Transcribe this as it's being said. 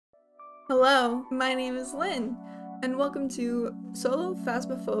Hello, my name is Lynn, and welcome to Solo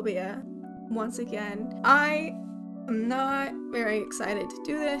Phasmophobia. Once again, I am not very excited to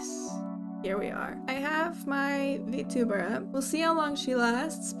do this. Here we are. I have my VTuber up. We'll see how long she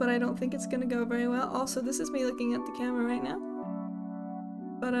lasts, but I don't think it's gonna go very well. Also, this is me looking at the camera right now.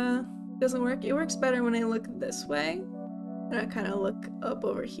 But, it doesn't work. It works better when I look this way, and I kind of look up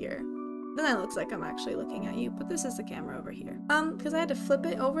over here. Then it looks like I'm actually looking at you, but this is the camera over here. Because I had to flip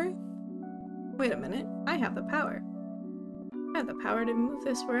it over. Wait a minute, I have the power. I have the power to move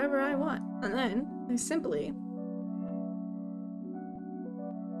this wherever I want. And then I simply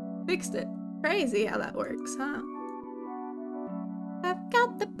fixed it. Crazy how that works, huh? I've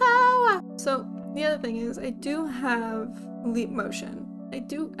got the power! So the other thing is I do have leap motion. I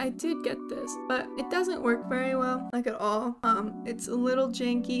did get this, but it doesn't work very well, like at all. It's a little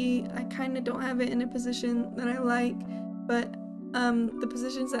janky. I kind of don't have it in a position that I like, but the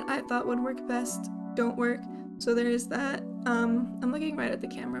positions that I thought would work best don't work. So there is that. I'm looking right at the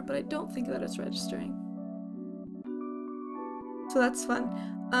camera, but I don't think that it's registering. So that's fun.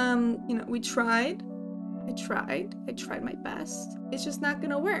 You know, we tried. I tried my best. It's just not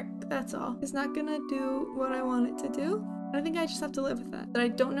gonna work, that's all. It's not gonna do what I want it to do. I think I just have to live with that. That I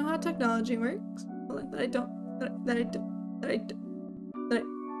don't know how technology works. That I don't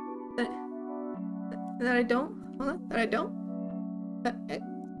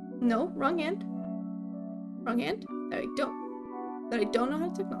no, wrong hand. Wrong hand. That I don't know how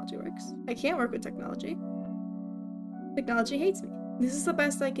technology works. I can't work with technology. Technology hates me. This is the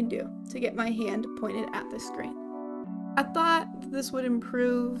best I can do to get my hand pointed at the screen. I thought this would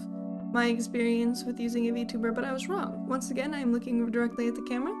improve my experience with using a VTuber, but I was wrong. Once again, I'm looking directly at the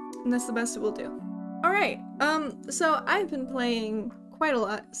camera, and that's the best it will do. Alright, so I've been playing quite a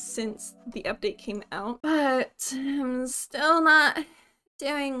lot since the update came out, but I'm still not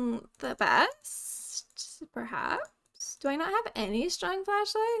doing the best, perhaps? Do I not have any strong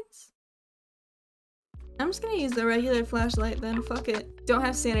flashlights? I'm just gonna use the regular flashlight then, fuck it. Don't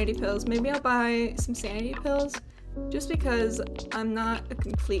have sanity pills. Maybe I'll buy some sanity pills just because I'm not a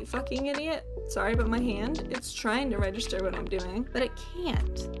complete fucking idiot. Sorry about my hand. It's trying to register what I'm doing, but it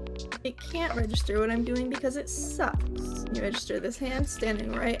can't. It can't register what I'm doing because it sucks. You register this hand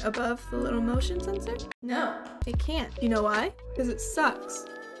standing right above the little motion sensor? No, it can't. You know why? Because it sucks.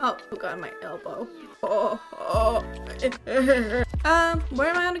 Oh god, my elbow. Where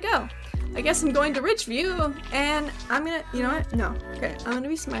am I gonna go? I guess I'm going to Ridgeview, and I'm gonna, you know what? No. Okay, I'm gonna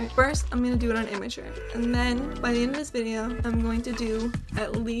be smart. First, I'm gonna do it on immature, and then by the end of this video, I'm going to do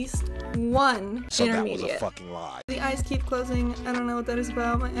at least one intermediate. That was a fucking lie. The eyes keep closing. I don't know what that is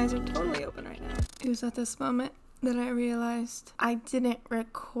about. My eyes are totally open right now. It was at this moment that I realized I didn't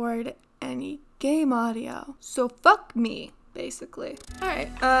record any game audio. So fuck me, basically.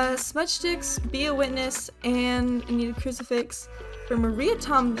 Alright, smudge sticks, be a witness, and I need a crucifix for Maria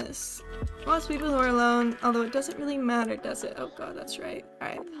Thomas. Most people who are alone, although it doesn't really matter, does it? Oh god, that's right.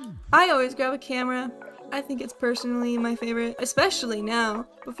 Alright. I always grab a camera. I think it's personally my favorite, especially now.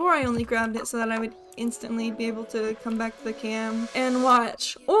 Before I only grabbed it so that I would instantly be able to come back to the cam and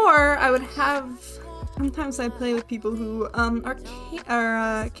watch. Or I would have... Sometimes I play with people who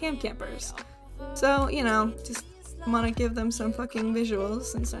are cam campers. So, you know, just want to give them some fucking visuals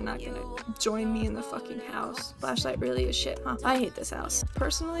since they're not gonna join me in the fucking house. Flashlight really is shit, huh? I hate this house.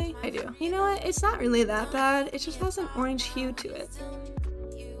 Personally, I do. You know what? It's not really that bad. It just has an orange hue to it.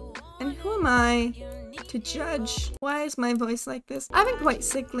 And who am I to judge? Why is my voice like this? I've been quite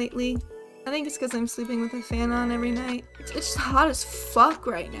sick lately. I think it's because I'm sleeping with a fan on every night. It's just hot as fuck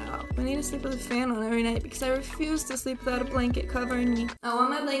right now. I need to sleep with a fan on every night because I refuse to sleep without a blanket covering me. I want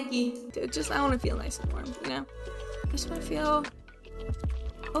my blankie. I want to feel nice and warm, you know? I just want to feel...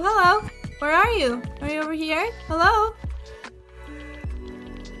 Oh, hello! Where are you? Are you over here? Hello?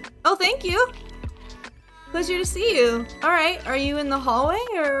 Oh, thank you! Pleasure to see you. Alright, are you in the hallway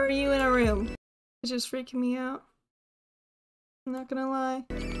or are you in a room? It's just freaking me out. I'm not gonna lie.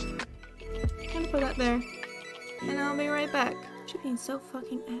 I'm gonna put that there. And I'll be right back. You're being so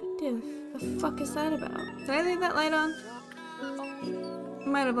fucking active. The fuck is that about? Did I leave that light on? I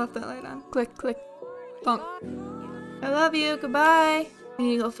might have left that light on. Click, click. Bonk. I love you, goodbye. I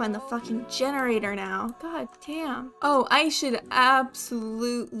need to go find the fucking generator now. God damn. Oh, I should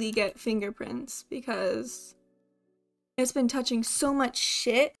absolutely get fingerprints because it's been touching so much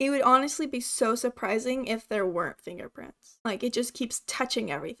shit. It would honestly be so surprising if there weren't fingerprints. Like, it just keeps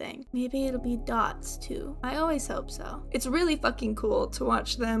touching everything. Maybe it'll be dots too. I always hope so. It's really fucking cool to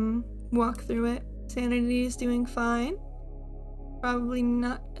watch them walk through it. Sanity is doing fine. Probably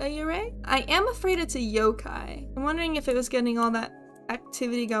not a Yurei. I am afraid it's a yokai. I'm wondering if it was getting all that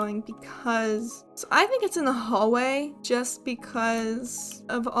activity going because... So I think it's in the hallway just because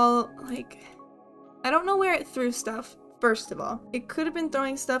of all, like... I don't know where it threw stuff, first of all. It could have been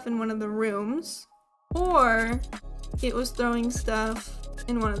throwing stuff in one of the rooms, or it was throwing stuff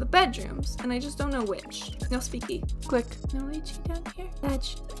in one of the bedrooms, and I just don't know which. No speaky. Click. No H down here.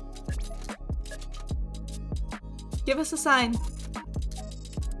 Edge. Give us a sign.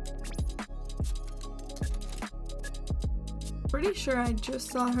 Pretty sure I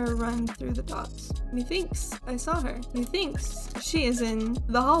just saw her run through the dots. Methinks I saw her. Methinks she is in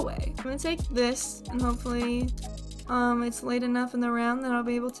the hallway. I'm gonna take this and hopefully it's late enough in the round that I'll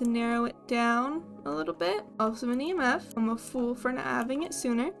be able to narrow it down a little bit. Also an EMF. I'm a fool for not having it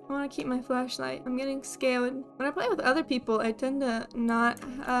sooner. I want to keep my flashlight. I'm getting scared. When I play with other people, I tend to not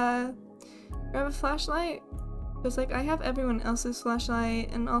grab a flashlight. Because, like, I have everyone else's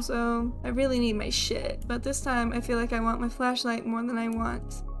flashlight, and also, I really need my shit. But this time, I feel like I want my flashlight more than I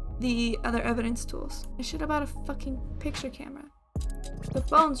want the other evidence tools. I should have bought a fucking picture camera. The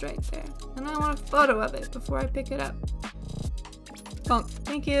phone's right there, and I want a photo of it before I pick it up. Bonk.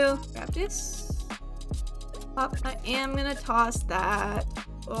 Thank you. Grab this. Pop. I am gonna toss that.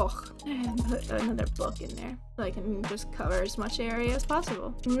 Ugh. And put another book in there so I can just cover as much area as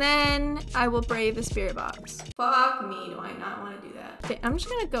possible. And then I will brave the spirit box. Fuck me, do I not want to do that. Okay, I'm just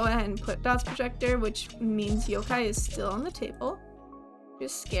gonna go ahead and put Dot's projector, which means yokai is still on the table.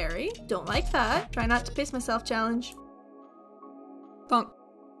 Just scary. Don't like that. Try not to pace myself challenge. Bonk.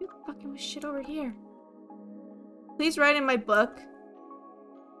 You fucking shit over here. Please write in my book.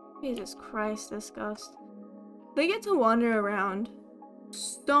 Jesus Christ, this ghost. They get to wander around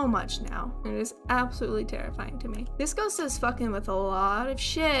so much now, and it is absolutely terrifying to me. This ghost is fucking with a lot of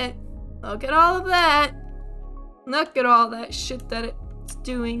shit. Look at all of that. Look at all that shit that it's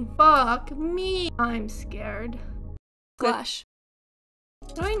doing. Fuck me. I'm scared. Flash.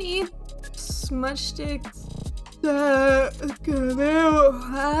 What do I need? Smudge sticks. The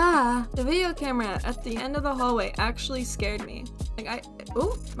video camera at the end of the hallway actually scared me. Like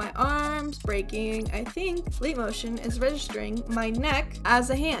oh, my arm's breaking. I think leap motion is registering my neck as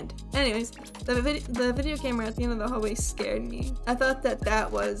a hand. Anyways, the video camera at the end of the hallway scared me. I thought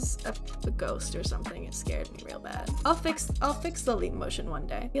that was a ghost or something. It scared me real bad. I'll fix the leap motion one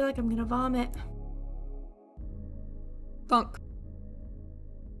day. I feel like I'm gonna vomit. Bonk.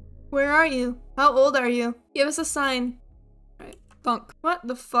 Where are you? How old are you? Give us a sign. Alright, bonk. What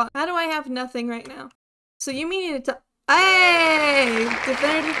the fuck? How do I have nothing right now? So you mean to hey!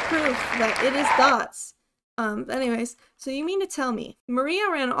 Definitive proof that it is Dots. Anyways, so you mean to tell me Maria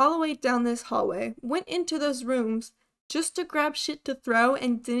ran all the way down this hallway, went into those rooms just to grab shit to throw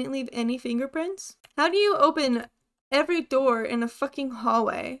and didn't leave any fingerprints? How do you open every door in a fucking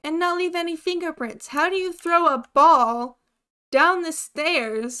hallway and not leave any fingerprints? How do you throw a ball down the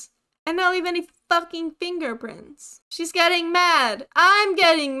stairs and not leave any fucking fingerprints? She's getting mad. I'm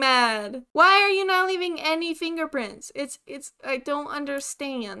getting mad. Why are you not leaving any fingerprints? I don't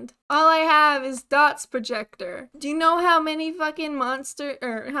understand. All I have is Dot's projector. Do you know how many fucking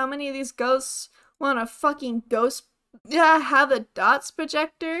how many of these ghosts want a fucking ghost have a Dot's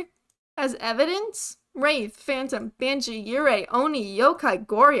projector as evidence? Wraith, Phantom, Banshee, Yurei, Oni, Yokai,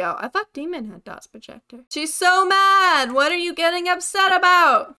 Goryo. I thought Demon had Dot's projector. She's so mad! What are you getting upset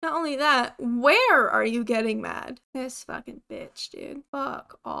about? Not only that, where are you getting mad? This fucking bitch, dude.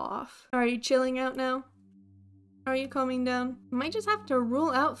 Fuck off. Are you chilling out now? Are you calming down? I might just have to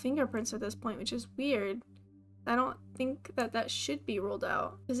rule out fingerprints at this point, which is weird. I don't think that should be ruled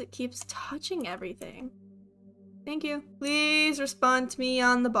out because it keeps touching everything. Thank you. Please respond to me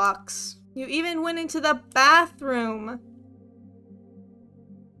on the box. You even went into the bathroom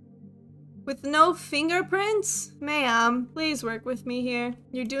with no fingerprints? Ma'am, please work with me here.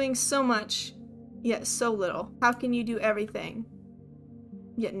 You're doing so much, yet so little. How can you do everything,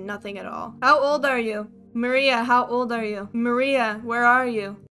 yet nothing at all? How old are you? Maria, how old are you? Maria, where are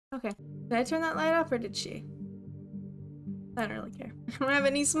you? Okay. Did I turn that light off or did she? I don't really care. I don't have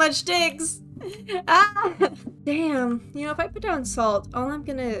any smudge sticks. Ah! Damn. You know, if I put down salt, all I'm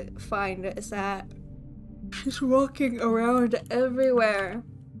gonna find is that she's walking around everywhere.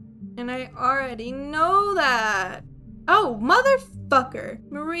 And I already know that. Oh, motherfucker.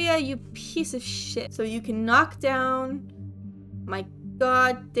 Maria, you piece of shit. So you can knock down my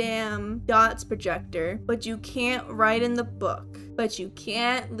goddamn Dot's projector, but you can't write in the book. But you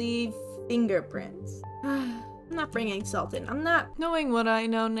can't leave fingerprints. I'm not bringing salt in. I'm not. Knowing what I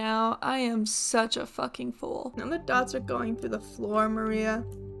know now, I am such a fucking fool. Now the dots are going through the floor, Maria.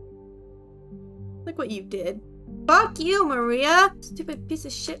 Look what you did. Fuck you, Maria! Stupid piece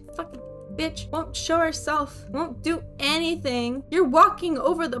of shit. Fucking Bitch won't show herself, won't do anything. You're walking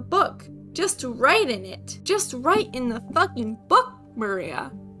over the book. Just write in it. Just write in the fucking book,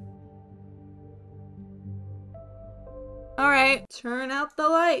 Maria. Alright, turn out the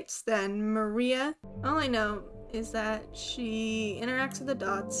lights then, Maria. All I know is that she interacts with the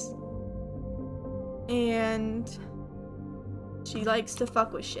dots. And she likes to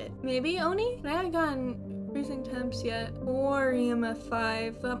fuck with shit. Maybe Oni? I haven't gotten freezing temps yet. Or EMF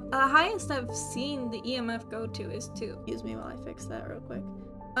 5. The highest I've seen the EMF go to is 2. Excuse me while I fix that real quick.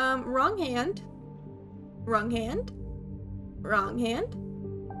 Wrong hand. Wrong hand. Wrong hand.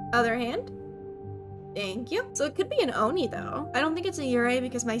 Other hand. Thank you. So it could be an Oni though. I don't think it's a Yurei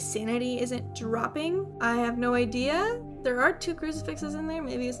because my sanity isn't dropping. I have no idea. There are 2 crucifixes in there.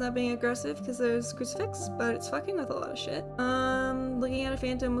 Maybe it's not being aggressive because there's crucifix, but it's fucking with a lot of shit. Looking at a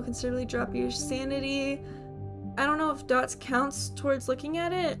phantom will considerably drop your sanity. I don't know if dots counts towards looking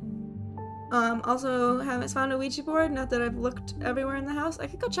at it. Also haven't found a Ouija board. Not that I've looked everywhere in the house. I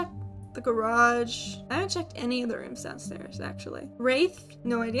could go check the garage. I haven't checked any of the rooms downstairs actually. Wraith,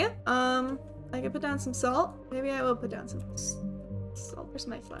 no idea. I could put down some salt. Maybe I will put down some salt. Where's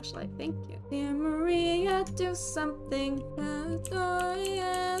my flashlight? Thank you. Dear Maria, do something.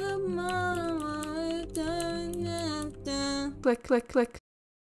 Click, click, click.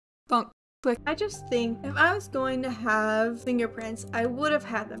 Bonk. Click. I just think if I was going to have fingerprints, I would have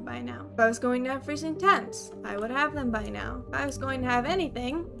had them by now. If I was going to have freezing temps, I would have them by now. If I was going to have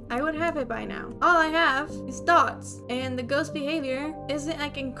anything, I would have it by now. All I have is dots, and the ghost behavior isn't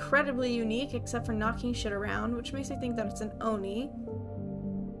like incredibly unique except for knocking shit around, which makes me think that it's an Oni.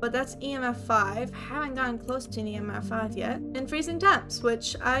 But that's EMF 5. Haven't gotten close to an EMF 5 yet. And freezing temps,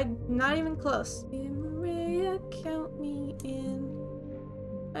 which I'm not even close. Dear Maria, count me in.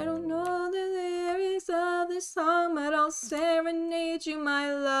 I don't know the lyrics of this song, but I'll serenade you,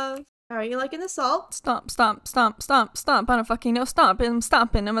 my love. Are you liking the salt? Stomp, stomp, stomp, stomp, stomp. I don't fucking know. Stomp. I'm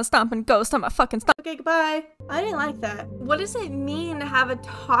stomping. I'm a stomping ghost. I'm a fucking stomp. Okay, goodbye. I didn't like that. What does it mean to have a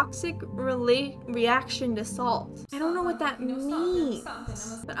toxic reaction to salt? I don't know what that means.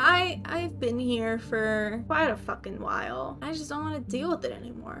 But I've been here for quite a fucking while. I just don't want to deal with it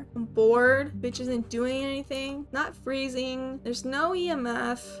anymore. I'm bored. Bitch isn't doing anything. Not freezing. There's no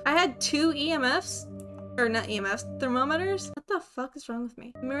EMF. I had 2 EMFs. Or not EMFs, thermometers? What the fuck is wrong with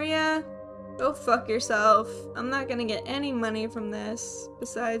me? Maria, go fuck yourself. I'm not gonna get any money from this,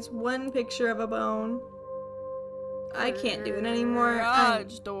 besides 1 picture of a bone. I can't do it anymore.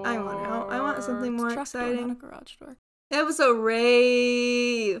 Garage door. I want out. I want something more exciting. Not a garage door. It was a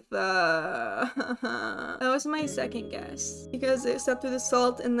wraith. That was my second guess. Because it stepped through the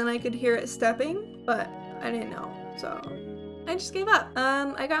salt and then I could hear it stepping, but I didn't know, so I just gave up.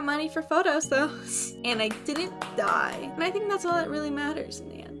 I got money for photos though, and I didn't die. And I think that's all that really matters in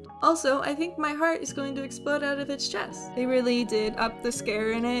the end. Also, I think my heart is going to explode out of its chest. They really did up the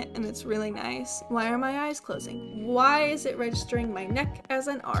scare in it, and it's really nice. Why are my eyes closing? Why is it registering my neck as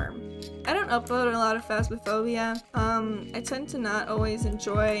an arm? I don't upload a lot of Phasmophobia. I tend to not always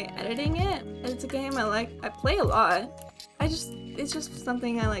enjoy editing it. It's a game I play a lot. It's just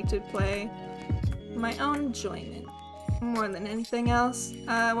something I like to play for my own enjoyment. More than anything else.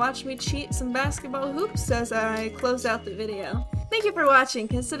 Watch me cheat some basketball hoops as I close out the video. Thank you for watching.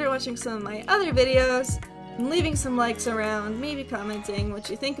 Consider watching some of my other videos and leaving some likes around, maybe commenting what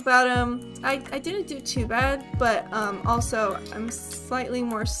you think about them. I didn't do too bad, but also I'm slightly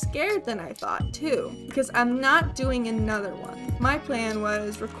more scared than I thought too, because I'm not doing another one. My plan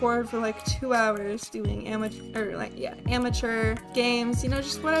was record for like 2 hours doing amateur games, you know,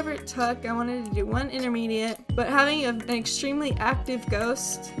 just whatever it took. I wanted to do 1 intermediate, but having an extremely active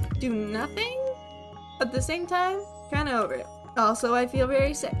ghost do nothing at the same time, kind of over it. Also, I feel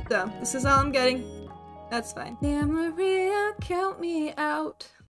very sick, so this is all I'm getting. That's fine. Dear Maria, count me out.